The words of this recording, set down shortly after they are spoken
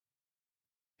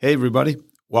Hey, everybody.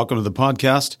 Welcome to the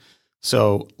podcast.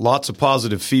 So lots of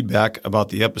positive feedback about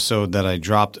the episode that I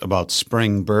dropped about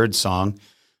spring bird song.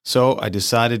 So I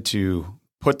decided to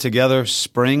put together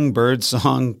Spring Bird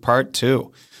Song Part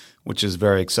 2, which is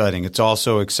very exciting. It's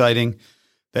also exciting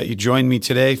that you joined me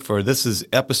today for this is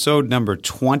episode number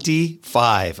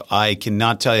 25. I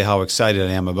cannot tell you how excited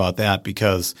I am about that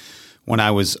because when I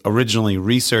was originally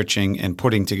researching and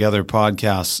putting together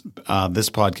this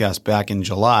podcast back in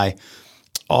July,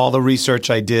 all the research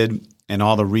I did and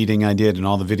all the reading I did and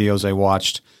all the videos I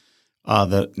watched,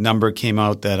 the number came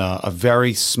out that a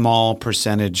very small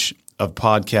percentage of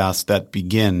podcasts that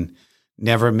begin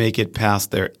never make it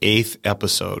past their 8th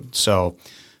episode. So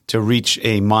to reach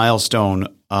a milestone,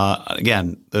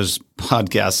 again, there's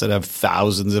podcasts that have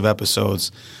thousands of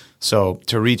episodes. So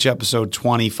to reach episode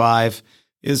 25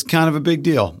 is kind of a big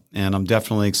deal, and I'm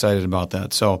definitely excited about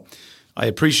that. So I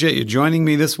appreciate you joining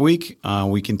me this week.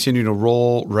 We continue to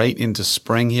roll right into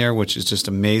spring here, which is just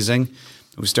amazing.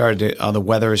 The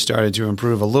weather has started to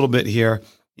improve a little bit here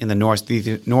in the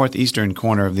northeastern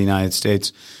corner of the United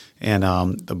States, and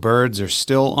the birds are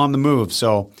still on the move.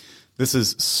 So this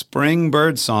is Spring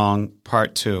Bird Song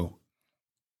Part 2.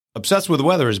 Obsessed with the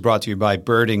Weather is brought to you by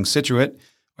Birding Scituate.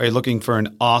 Are you looking for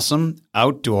an awesome,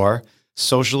 outdoor,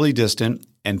 socially distant,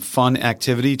 and fun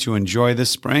activity to enjoy this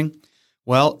spring?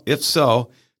 Well, if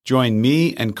so, join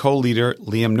me and co-leader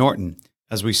Liam Norton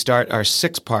as we start our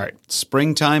 6-part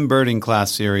Springtime Birding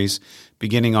class series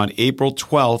beginning on April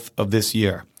 12th of this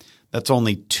year. That's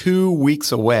only 2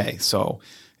 weeks away, so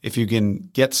if you can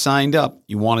get signed up,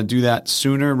 you want to do that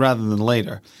sooner rather than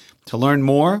later. To learn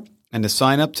more and to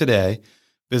sign up today,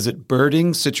 visit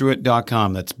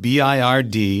birdingscituate.com. That's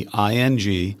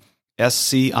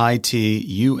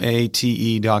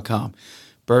birdingscituate.com.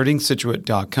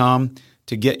 birdingscituate.com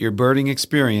to get your birding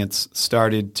experience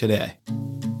started today.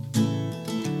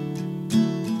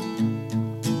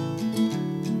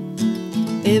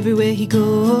 Everywhere he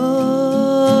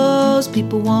goes,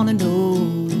 people want to know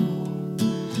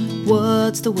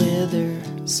what's the weather,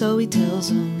 so he tells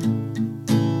them.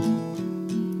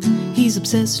 He's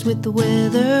obsessed with the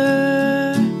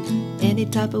weather, any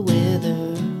type of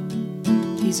weather,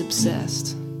 he's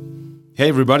obsessed. Hey,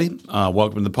 everybody.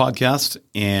 Welcome to the podcast,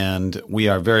 and we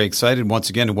are very excited once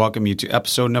again to welcome you to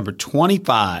episode number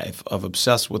 25 of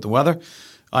Obsessed with the Weather.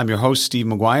 I'm your host, Steve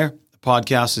McGuire. The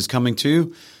podcast is coming to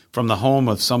you from the home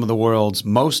of some of the world's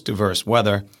most diverse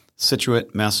weather,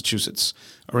 Scituate, Massachusetts.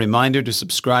 A reminder to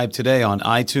subscribe today on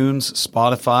iTunes,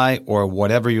 Spotify, or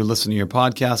whatever you listen to your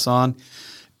podcasts on.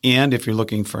 And if you're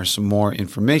looking for some more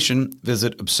information,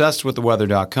 visit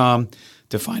obsessedwiththeweather.com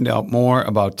to find out more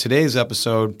about today's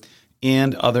episode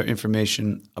and other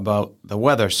information about the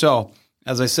weather. So,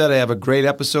 as I said, I have a great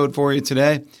episode for you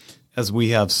today as we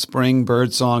have Spring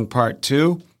Bird Song Part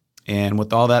 2. And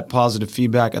with all that positive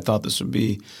feedback, I thought this would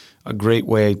be a great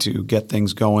way to get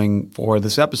things going for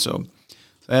this episode.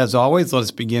 So as always, let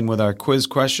us begin with our quiz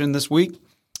question this week.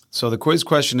 So the quiz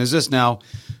question is this. Now,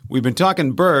 we've been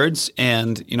talking birds,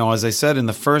 and, as I said in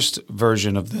the first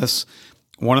version of this,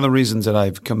 one of the reasons that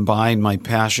I've combined my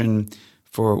passion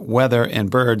for weather and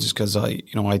birds is because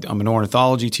I'm an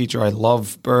ornithology teacher. I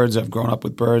love birds. I've grown up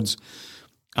with birds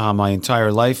my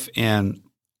entire life, and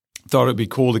thought it'd be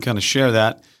cool to kind of share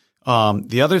that.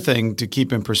 The other thing to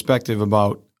keep in perspective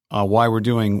about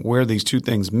where these two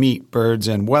things meet, birds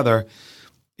and weather,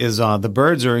 is the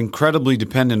birds are incredibly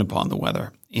dependent upon the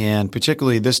weather, and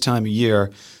particularly this time of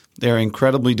year, they're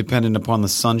incredibly dependent upon the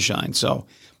sunshine. So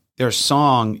their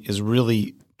song is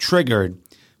really triggered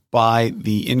by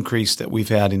the increase that we've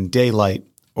had in daylight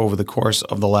over the course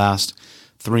of the last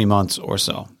 3 months or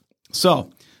so. So,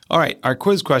 all right, our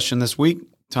quiz question this week,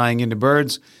 tying into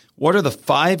birds, what are the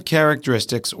 5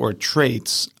 characteristics or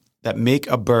traits that make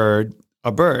a bird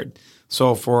a bird?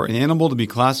 So for an animal to be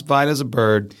classified as a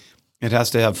bird, it has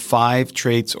to have 5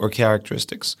 traits or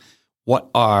characteristics. What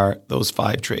are those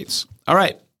 5 traits? All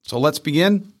right, so let's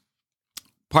begin.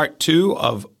 Part 2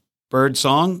 of bird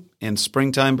song and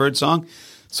springtime bird song.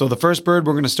 So the first bird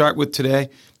we're going to start with today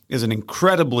is an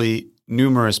incredibly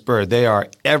numerous bird. They are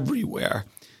everywhere,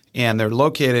 and they're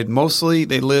located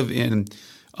they live in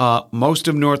most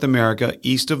of North America,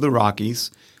 east of the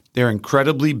Rockies. They're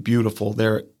incredibly beautiful.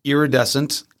 They're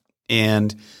iridescent,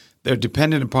 and they're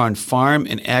dependent upon farm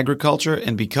and agriculture.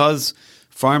 And because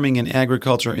farming and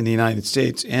agriculture in the United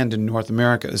States and in North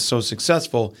America is so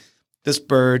successful, this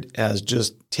bird has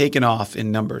just taken off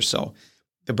in numbers. So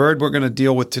the bird we're going to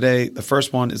deal with today, the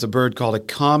first one is a bird called a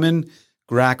Common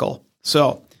Grackle.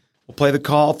 So we'll play the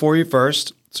call for you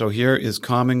first. So here is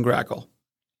Common Grackle.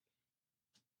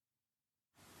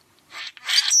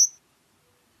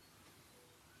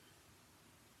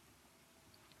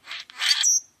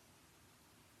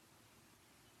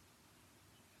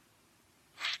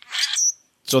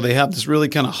 So they have this really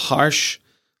kind of harsh,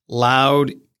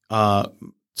 loud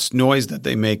noise that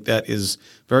they make that is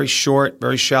very short,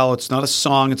 very shallow. It's not a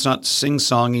song. It's not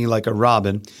sing-songy like a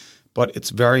robin, but it's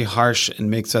very harsh and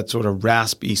makes that sort of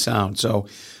raspy sound. So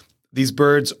these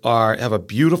birds have a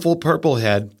beautiful purple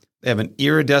head. They have an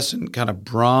iridescent kind of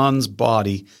bronze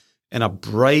body and a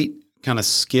bright, kind of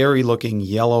scary-looking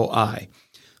yellow eye.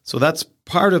 So that's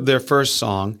part of their first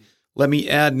song. Let me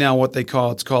add now what they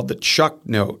call, it's called the chuck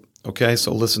note. Okay,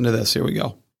 so listen to this. Here we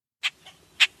go.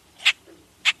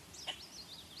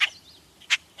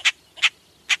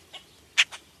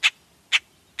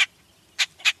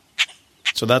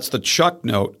 So that's the chuck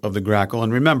note of the grackle.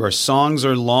 And remember, songs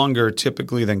are longer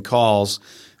typically than calls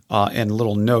and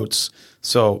little notes.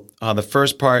 So the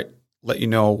first part let you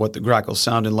know what the grackle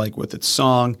sounded like with its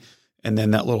song, and then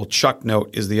that little chuck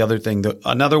note is the other thing.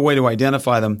 Another way to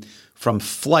identify them from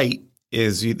flight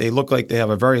is they look like they have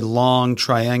a very long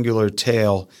triangular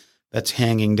tail that's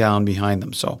hanging down behind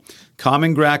them. So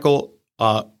common grackle,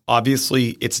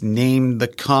 obviously it's named the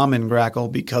common grackle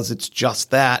because it's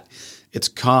just that. It's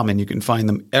common. You can find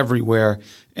them everywhere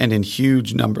and in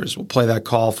huge numbers. We'll play that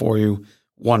call for you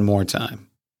one more time.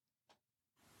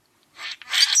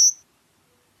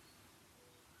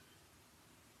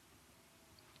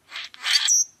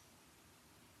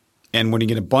 And when you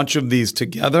get a bunch of these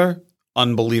together,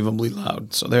 unbelievably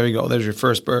loud. So there you go. There's your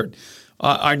first bird.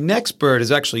 Our next bird is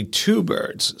actually two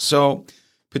birds. So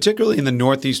particularly in the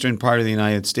northeastern part of the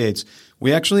United States,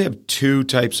 we actually have two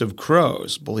types of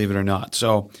crows, believe it or not.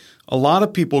 So a lot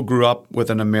of people grew up with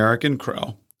an American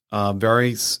crow,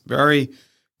 very, very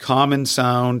common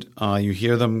sound. You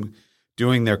hear them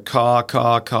doing their caw,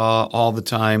 caw, caw all the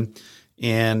time.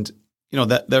 And,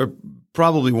 that they're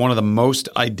probably one of the most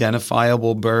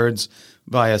identifiable birds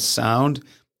by a sound.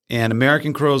 And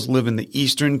American crows live in the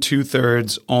eastern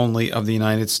 2/3 only of the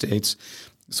United States.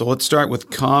 So let's start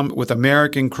with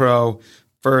American crow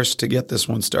first to get this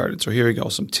one started. So here we go,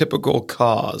 some typical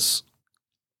caws.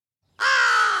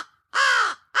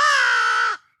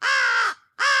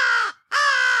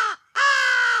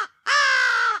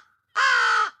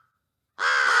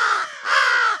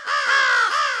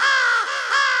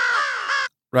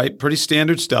 Right, pretty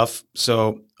standard stuff.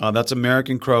 So that's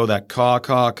American crow, that caw,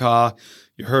 caw, caw.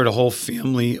 You heard a whole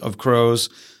family of crows,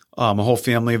 a whole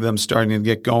family of them starting to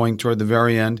get going toward the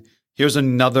very end. Here's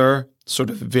another sort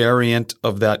of variant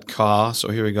of that caw. So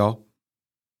here we go.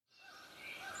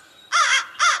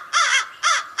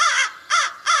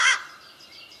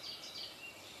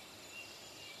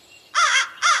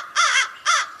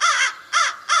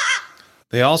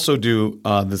 They also do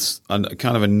this kind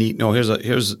of a neat note.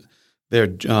 Here's their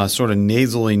sort of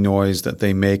nasally noise that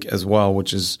they make as well,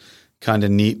 which is kind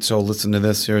of neat. So listen to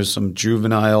this. Here's some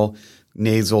juvenile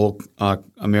nasal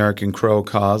American crow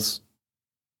caws.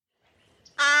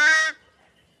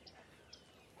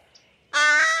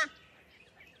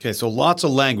 Okay, so lots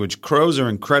of language. Crows are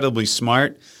incredibly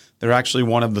smart. They're actually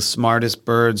one of the smartest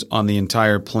birds on the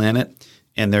entire planet,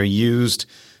 and they're used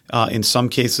in some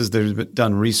cases. There's been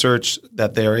done research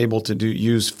that they're able to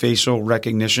use facial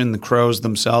recognition. The crows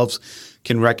themselves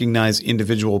can recognize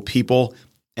individual people,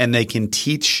 and they can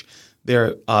teach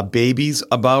their babies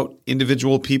about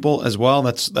individual people as well.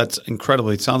 That's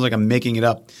incredible. It sounds like I'm making it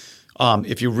up.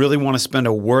 If you really want to spend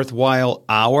a worthwhile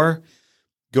hour,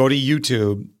 go to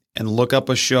YouTube and look up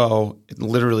a show and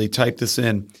literally type this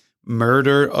in,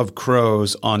 Murder of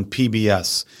Crows on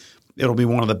PBS. It'll be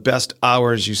one of the best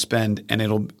hours you spend, and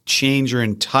it'll change your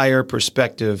entire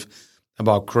perspective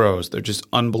about crows. They're just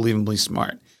unbelievably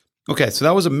smart. Okay, so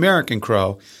that was American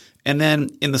crow. And then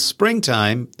in the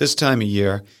springtime, this time of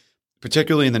year,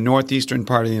 particularly in the northeastern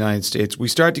part of the United States, we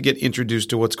start to get introduced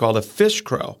to what's called a fish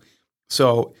crow.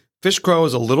 So fish crow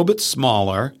is a little bit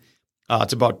smaller.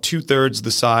 It's about 2/3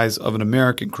 the size of an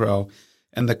American crow.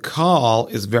 And the call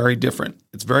is very different.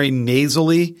 It's very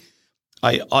nasally.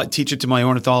 I teach it to my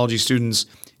ornithology students.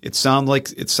 It sounds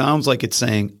like it's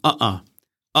saying, uh-uh.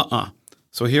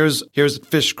 So here's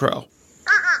fish crow.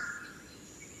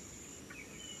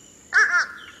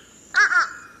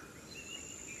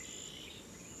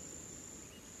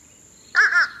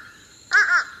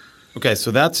 Okay, so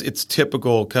that's its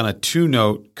typical kind of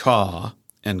two-note caw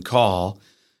and call.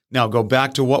 Now go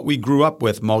back to what we grew up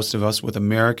with, most of us, with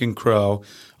American crow,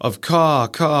 of caw,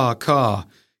 caw, caw.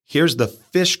 Here's the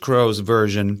fish crow's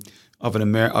version of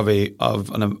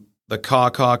the caw,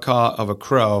 caw, caw of a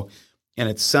crow, and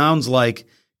it sounds like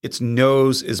its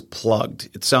nose is plugged.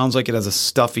 It sounds like it has a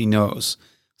stuffy nose.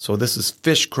 So this is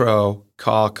fish crow,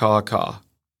 caw, caw, caw.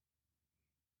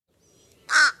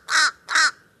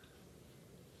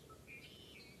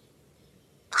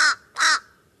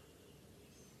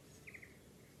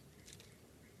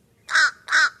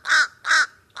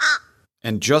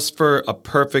 And just for a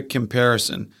perfect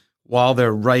comparison, while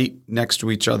they're right next to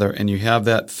each other and you have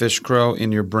that fish crow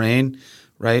in your brain,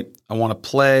 right? I want to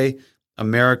play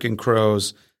American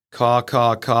Crow's Caw,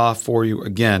 Caw, Caw for you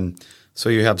again so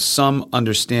you have some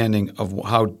understanding of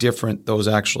how different those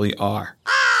actually are.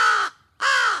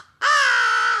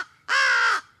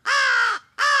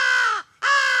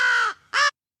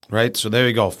 Right? So there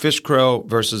you go. Fish crow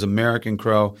versus American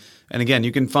crow. And again,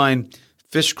 you can find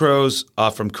fish crows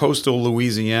from coastal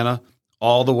Louisiana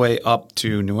all the way up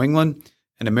to New England.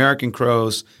 And American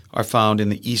crows are found in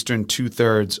the eastern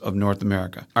 2/3 of North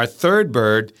America. Our third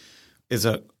bird is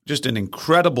just an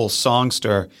incredible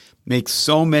songster, makes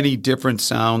so many different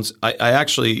sounds. I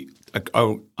actually,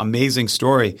 amazing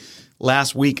story.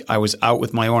 Last week, I was out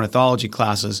with my ornithology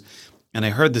classes, and I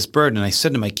heard this bird, and I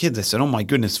said to my kids, I said, oh my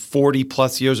goodness, 40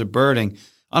 plus years of birding.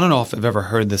 I don't know if I've ever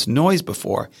heard this noise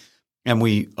before. And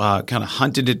we kind of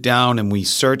hunted it down, and we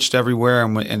searched everywhere.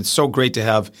 And it's so great to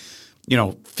have,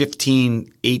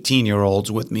 15, 18-year-olds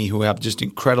with me who have just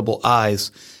incredible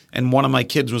eyes. And one of my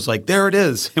kids was like, there it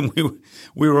is. And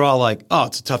we were all like, oh,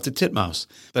 it's a tufted titmouse.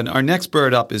 Then our next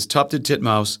bird up is tufted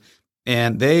titmouse,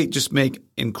 and they just make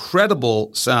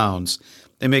incredible sounds.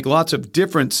 They make lots of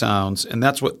different sounds, and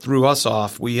that's what threw us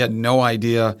off. We had no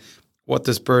idea what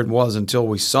this bird was until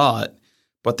we saw it.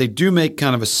 But they do make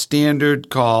kind of a standard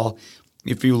call.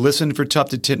 If you listen for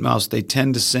tufted titmouse, they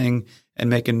tend to sing and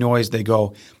make a noise. They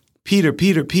go, Peter,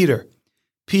 Peter, Peter,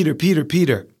 Peter, Peter,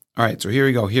 Peter. All right, so here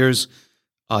we go. Here's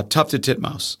tufted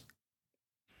titmouse.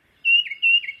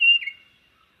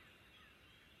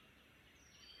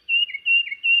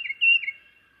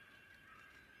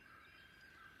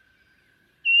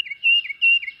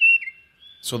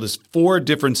 So there's 4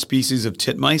 different species of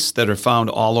titmice that are found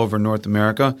all over North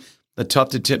America. The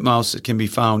tufted titmouse can be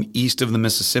found east of the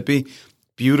Mississippi.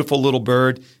 Beautiful little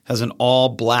bird, has an all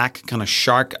black kind of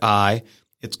shark eye.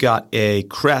 It's got a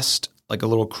crest, like a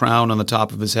little crown on the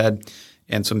top of his head,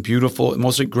 and some beautiful,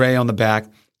 mostly gray on the back,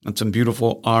 and some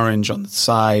beautiful orange on the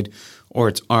side or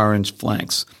its orange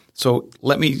flanks. So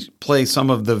let me play some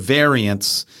of the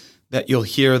variants that you'll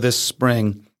hear this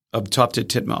spring of tufted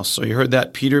titmouse. So you heard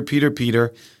that Peter, Peter,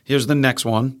 Peter. Here's the next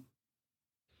one.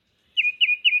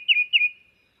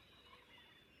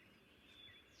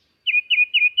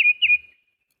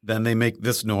 Then they make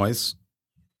this noise.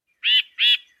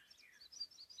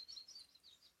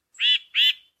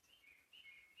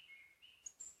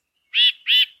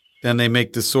 Then they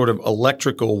make this sort of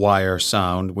electrical wire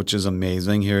sound, which is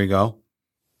amazing. Here you go.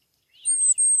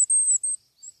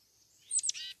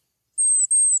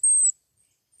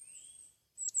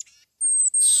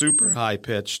 Super high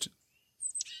pitched.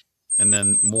 And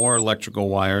then more electrical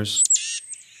wires.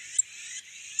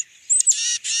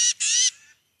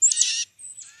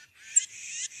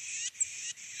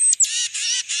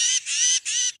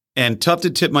 And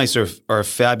tufted titmice are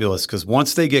fabulous because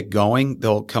once they get going,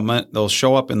 they'll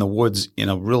show up in the woods in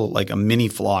a like a mini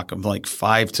flock of like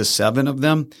 5 to 7 of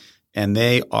them, and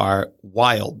they are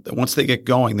wild. Once they get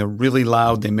going, they're really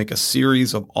loud. They make a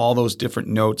series of all those different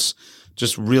notes,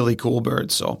 just really cool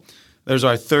birds. So there's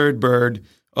our third bird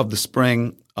of the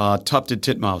spring, tufted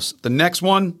titmouse. The next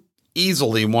one,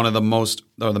 easily one of the most,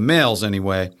 or the males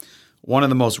anyway, one of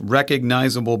the most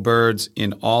recognizable birds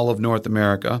in all of North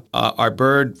America. Our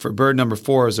bird for bird number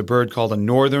 4 is a bird called a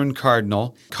northern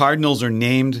cardinal. Cardinals are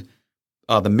named,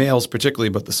 the males particularly,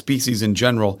 but the species in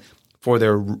general, for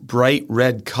their bright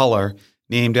red color,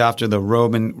 named after the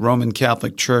Roman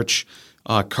Catholic Church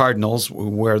cardinals who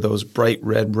wear those bright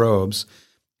red robes.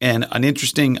 And an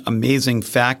interesting, amazing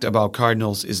fact about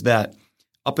cardinals is that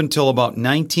up until about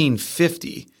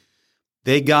 1950,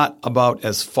 they got about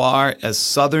as far as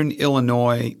southern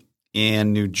Illinois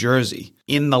and New Jersey.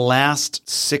 In the last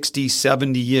 60,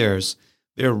 70 years,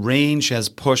 their range has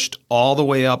pushed all the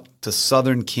way up to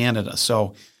southern Canada.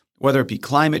 So whether it be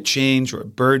climate change or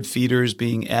bird feeders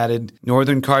being added,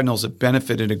 northern cardinals have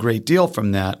benefited a great deal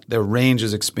from that. Their range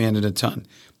has expanded a ton.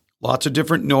 Lots of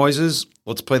different noises.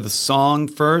 Let's play the song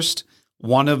first.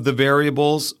 One of the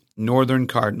variables, northern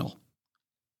cardinal.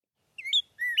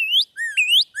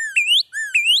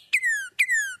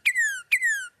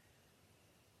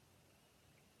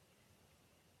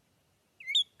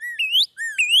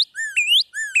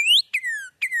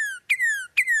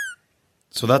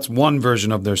 So that's one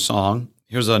version of their song.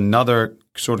 Here's another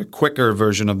sort of quicker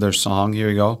version of their song. Here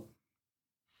you go.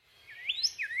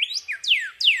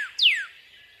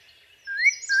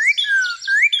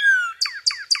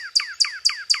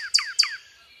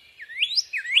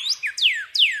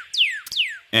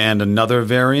 And another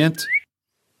variant.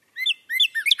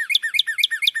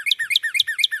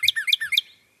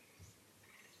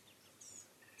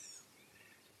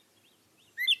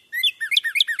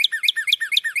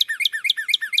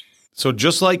 So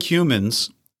just like humans,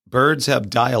 birds have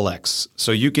dialects.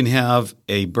 So you can have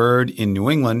a bird in New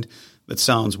England that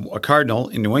sounds, a cardinal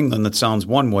in New England that sounds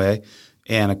one way,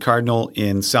 and a cardinal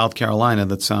in South Carolina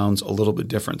that sounds a little bit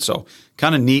different. So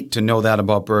kind of neat to know that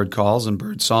about bird calls and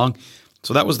bird song.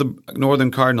 So that was the northern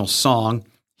cardinal song.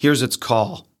 Here's its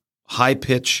call, high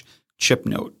pitch chip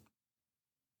note.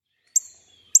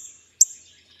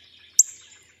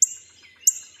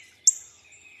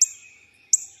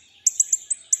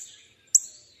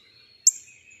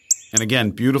 And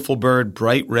again, beautiful bird,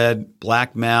 bright red,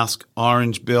 black mask,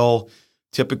 orange bill,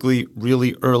 typically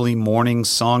really early morning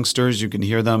songsters. You can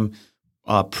hear them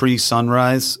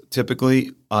pre-sunrise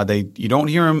typically. You don't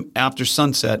hear them after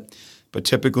sunset, but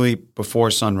typically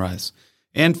before sunrise.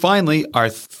 And finally, our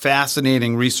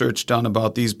fascinating research done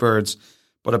about these birds,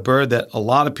 but a bird that a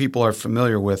lot of people are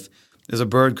familiar with is a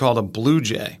bird called a blue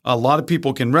jay. A lot of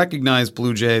people can recognize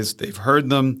blue jays. They've heard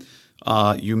them.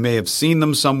 You may have seen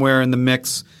them somewhere in the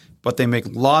mix, but they make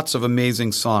lots of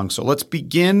amazing songs. So let's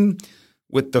begin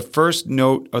with the first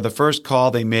note or the first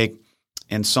call they make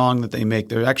and song that they make.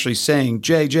 They're actually saying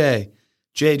JJ,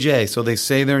 JJ. So they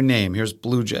say their name. Here's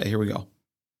blue jay. Here we go.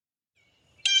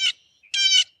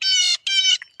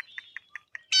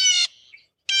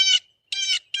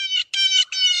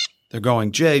 They're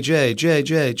going JJ,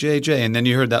 JJ, JJ. And then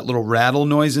you heard that little rattle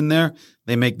noise in there.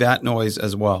 They make that noise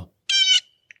as well.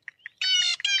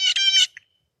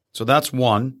 So that's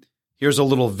one. Here's a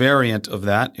little variant of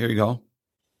that. Here you go.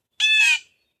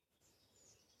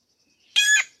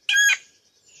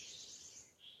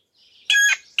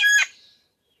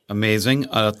 Amazing.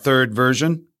 A third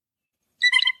version.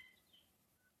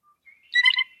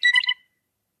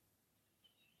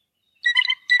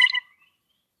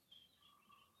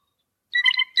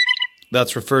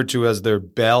 That's referred to as their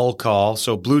bell call.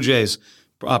 So blue jays,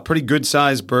 a pretty good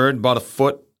sized bird, about a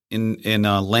foot in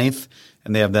length.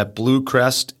 And they have that blue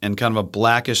crest and kind of a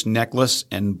blackish necklace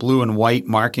and blue and white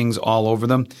markings all over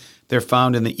them. They're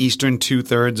found in the eastern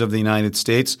 2/3 of the United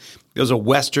States. There's a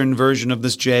western version of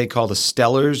this jay called a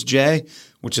Steller's jay,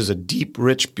 which is a deep,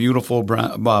 rich, beautiful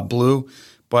blue,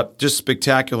 but just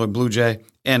spectacular blue jay.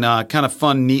 And kind of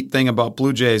fun, neat thing about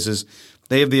blue jays is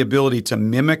they have the ability to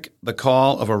mimic the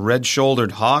call of a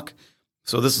red-shouldered hawk.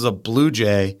 So this is a blue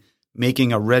jay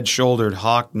making a red-shouldered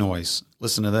hawk noise.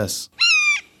 Listen to this.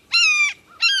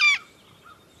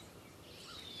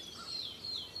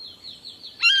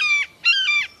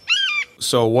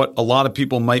 So what a lot of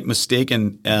people might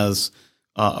mistaken as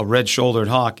a red-shouldered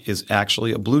hawk is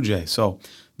actually a blue jay. So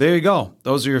there you go.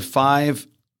 Those are your 5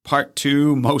 part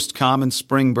 2 most common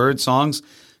spring bird songs.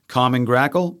 Common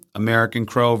Grackle, American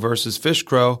Crow versus Fish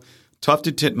Crow,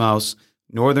 Tufted Titmouse,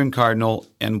 Northern Cardinal,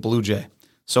 and Blue Jay.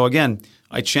 So again,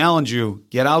 I challenge you,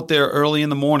 get out there early in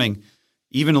the morning,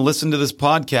 even listen to this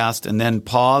podcast and then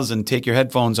pause and take your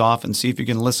headphones off and see if you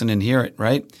can listen and hear it,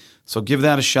 right? So give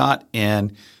that a shot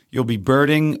and you'll be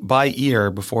birding by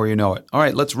ear before you know it. All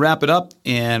right, let's wrap it up,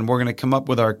 and we're going to come up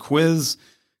with our quiz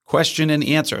question and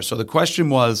answer. So the question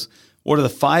was, what are the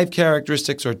 5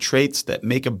 characteristics or traits that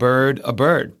make a bird a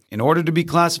bird? In order to be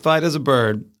classified as a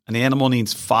bird, an animal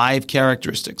needs 5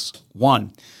 characteristics.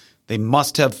 1, they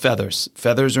must have feathers.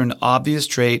 Feathers are an obvious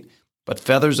trait, but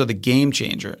feathers are the game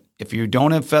changer. If you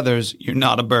don't have feathers, you're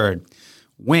not a bird.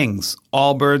 Wings.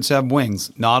 All birds have wings.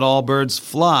 Not all birds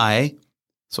fly.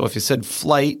 So if you said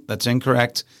flight, that's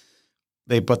incorrect.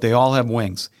 But they all have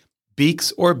wings.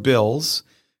 Beaks or bills.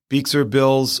 Beaks or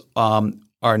bills are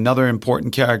another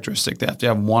important characteristic. They have to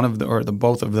have one of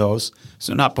both of those.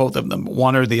 So not both of them, but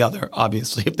one or the other.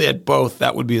 Obviously, if they had both,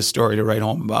 that would be a story to write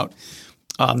home about.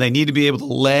 They need to be able to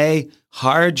lay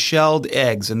hard-shelled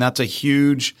eggs, and that's a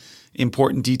huge,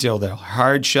 important detail there.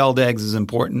 Hard-shelled eggs is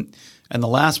important. And the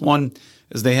last one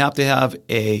is they have to have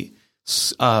a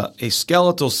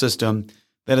skeletal system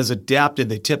that is adapted.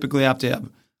 They typically have to have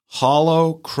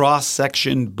hollow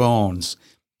cross-sectioned bones.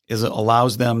 It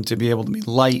allows them to be able to be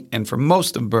light and for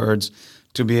most of birds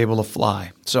to be able to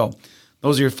fly. So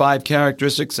those are your 5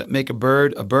 characteristics that make a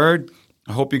bird a bird.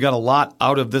 I hope you got a lot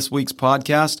out of this week's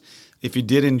podcast. If you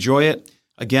did enjoy it,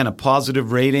 again, a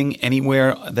positive rating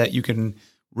anywhere that you can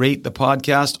rate the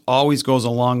podcast always goes a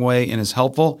long way and is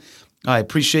helpful. I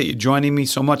appreciate you joining me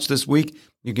so much this week.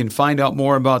 You can find out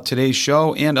more about today's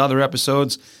show and other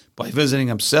episodes by visiting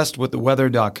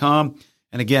obsessedwiththeweather.com.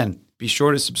 And again, be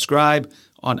sure to subscribe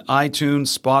on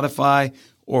iTunes, Spotify,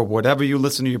 or whatever you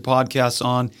listen to your podcasts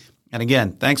on. And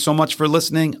again, thanks so much for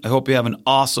listening. I hope you have an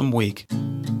awesome week.